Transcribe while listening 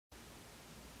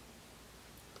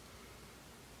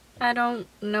I don't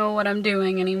know what I'm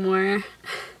doing anymore.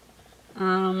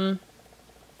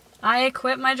 I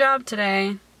quit my job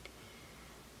today.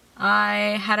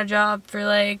 I had a job for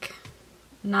like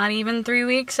not even 3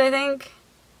 weeks, I think.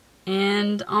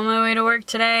 And on my way to work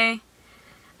today,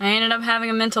 I ended up having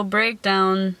a mental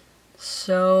breakdown.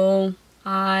 So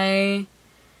I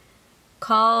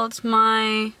called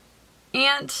my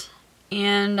aunt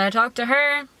and I talked to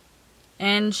her,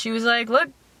 and she was like, look,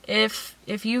 if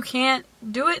you can't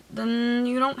do it, then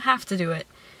you don't have to do it.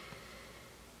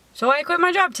 So I quit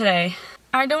my job today.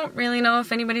 I don't really know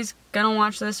if anybody's gonna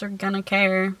watch this or gonna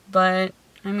care, but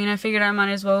I mean, I figured I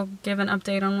might as well give an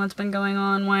update on what's been going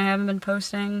on, why I haven't been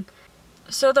posting.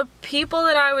 So the people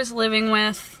that I was living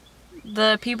with,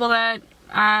 the people that,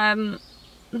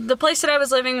 the place that I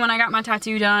was living when I got my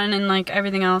tattoo done and like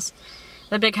everything else,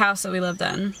 the big house that we lived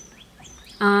in,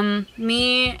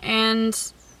 me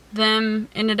and them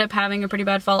ended up having a pretty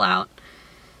bad fallout.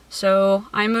 So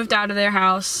I moved out of their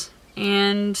house,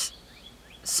 and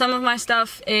some of my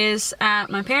stuff is at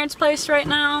my parents' place right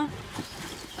now.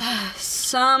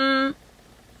 I'm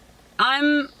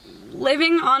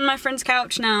living on my friend's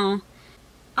couch now.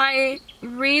 I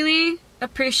really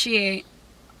appreciate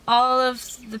all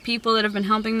of the people that have been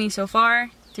helping me so far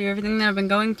through everything that I've been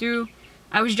going through.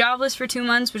 I was jobless for 2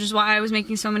 months, which is why I was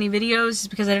making so many videos,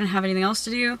 because I didn't have anything else to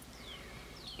do.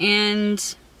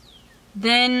 And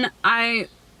then my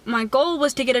goal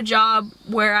was to get a job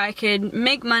where I could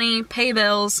make money, pay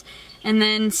bills, and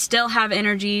then still have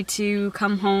energy to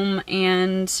come home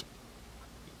and,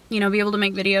 you know, be able to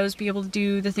make videos, be able to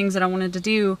do the things that I wanted to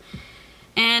do.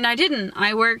 And I didn't.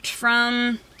 I worked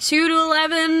from 2 to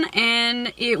 11,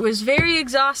 and it was very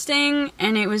exhausting,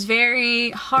 and it was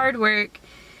very hard work,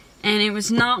 and it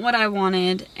was not what I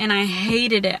wanted, and I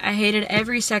hated it. I hated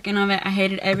every second of it. I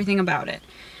hated everything about it.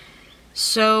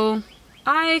 So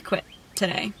I quit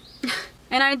today.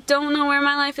 And I don't know where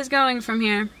my life is going from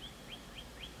here.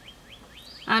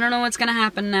 I don't know what's gonna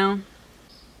happen now.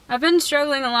 I've been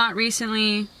struggling a lot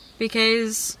recently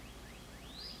because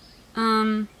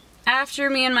after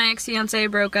me and my ex-fiance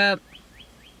broke up,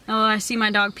 oh, I see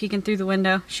my dog peeking through the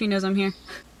window. She knows I'm here.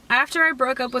 After I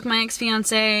broke up with my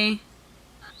ex-fiance,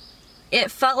 it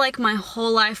felt like my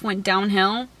whole life went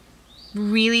downhill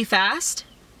really fast.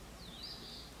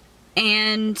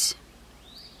 And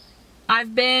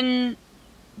I've been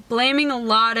blaming a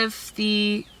lot of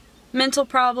the mental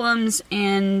problems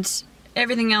and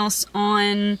everything else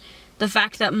on the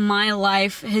fact that my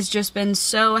life has just been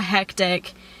so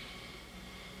hectic.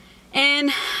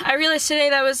 And I realized today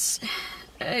that was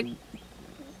a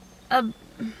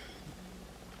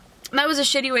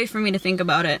shitty way for me to think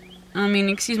about it. I mean,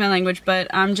 excuse my language, but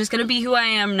I'm just gonna be who I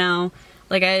am now.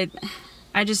 Like, I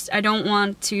don't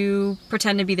want to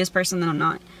pretend to be this person that I'm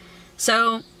not.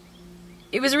 So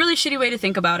it was a really shitty way to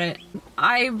think about it.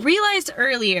 I realized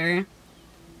earlier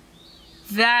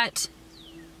that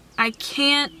I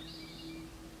can't,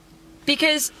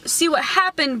 because, see, what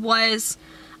happened was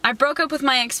I broke up with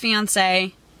my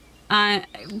ex-fiance,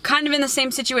 kind of in the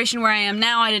same situation where I am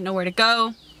now. I didn't know where to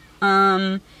go.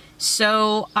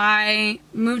 So I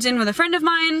moved in with a friend of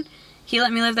mine. He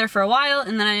let me live there for a while,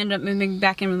 and then I ended up moving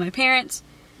back in with my parents.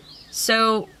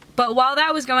 So, but while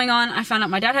that was going on, I found out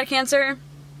my dad had cancer.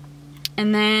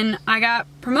 And then I got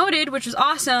promoted, which was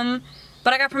awesome,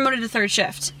 but I got promoted to third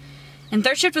shift. And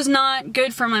third shift was not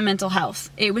good for my mental health.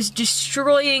 It was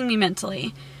destroying me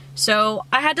mentally. So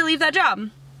I had to leave that job.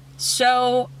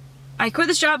 So I quit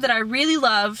this job that I really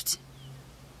loved,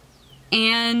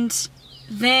 and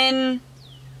then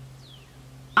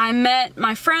I met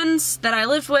my friends that I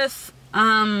lived with,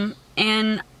 and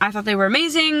I thought they were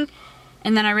amazing,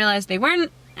 and then I realized they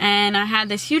weren't, and I had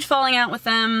this huge falling out with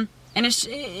them. And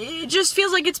it just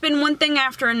feels like it's been one thing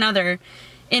after another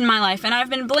in my life. And I've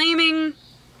been blaming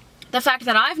the fact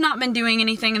that I've not been doing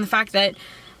anything, and the fact that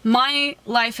my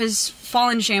life has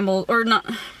fallen shambles, or not.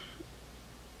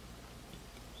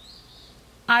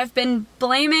 I've been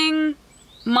blaming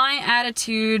my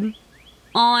attitude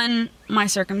on my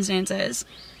circumstances,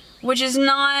 which is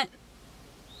not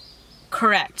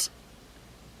correct.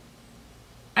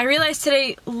 I realized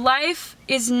today, life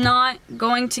is not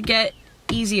going to get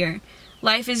easier.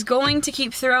 Life is going to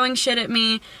keep throwing shit at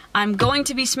me. I'm going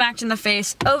to be smacked in the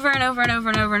face over and over and over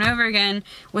and over and over again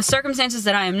with circumstances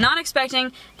that I am not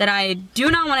expecting, that I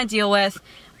do not want to deal with,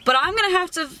 but I'm gonna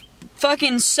have to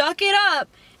fucking suck it up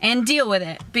and deal with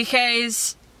it,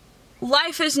 because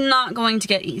life is not going to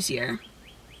get easier.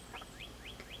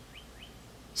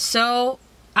 So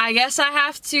I guess I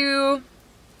have to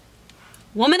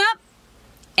woman up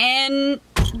and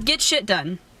get shit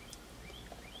done.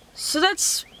 So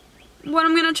that's what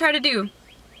I'm gonna try to do.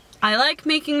 I like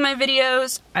making my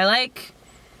videos. I like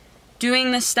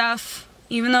doing this stuff,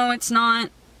 even though it's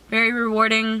not very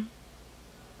rewarding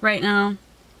right now.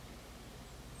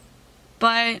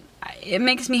 But it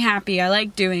makes me happy. I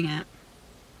like doing it.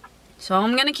 So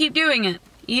I'm gonna keep doing it.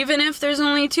 Even if there's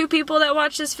only 2 people that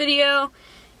watch this video,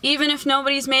 even if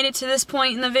nobody's made it to this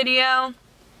point in the video,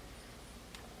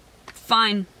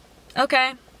 fine.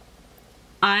 Okay.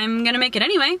 I'm gonna make it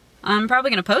anyway. I'm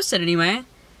probably gonna post it anyway,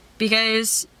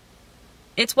 because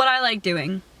it's what I like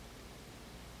doing.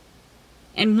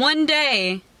 And one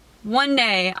day,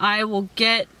 I will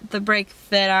get the break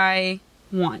that I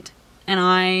want. And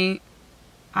I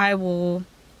will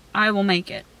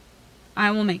make it.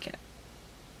 I will make it.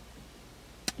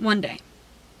 One day.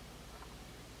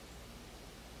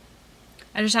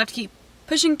 I just have to keep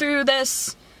pushing through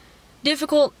this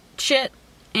difficult shit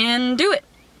and do it.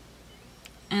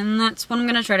 And that's what I'm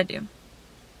gonna try to do.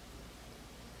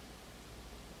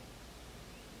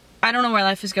 I don't know where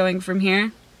life is going from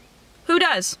here. Who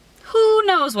does? Who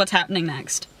knows what's happening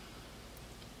next?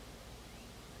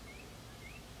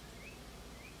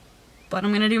 But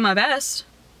I'm gonna do my best.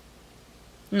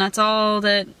 And that's all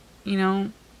that, you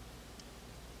know,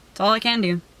 that's all I can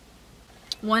do.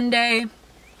 One day,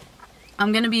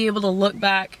 I'm gonna be able to look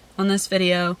back on this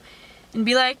video and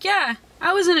be like, yeah,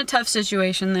 I was in a tough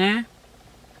situation there.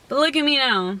 But look at me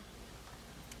now.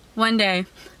 One day.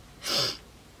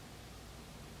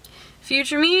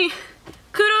 Future me,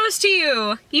 kudos to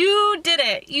you. You did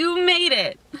it. You made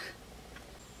it.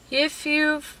 If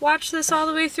you've watched this all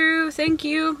the way through, thank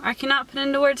you. I cannot put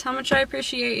into words how much I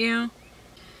appreciate you.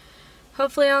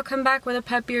 Hopefully I'll come back with a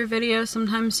peppier video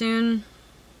sometime soon.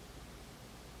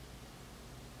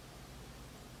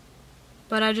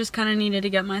 But I just kind of needed to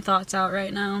get my thoughts out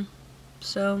right now.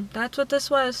 So that's what this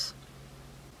was.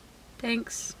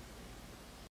 Thanks.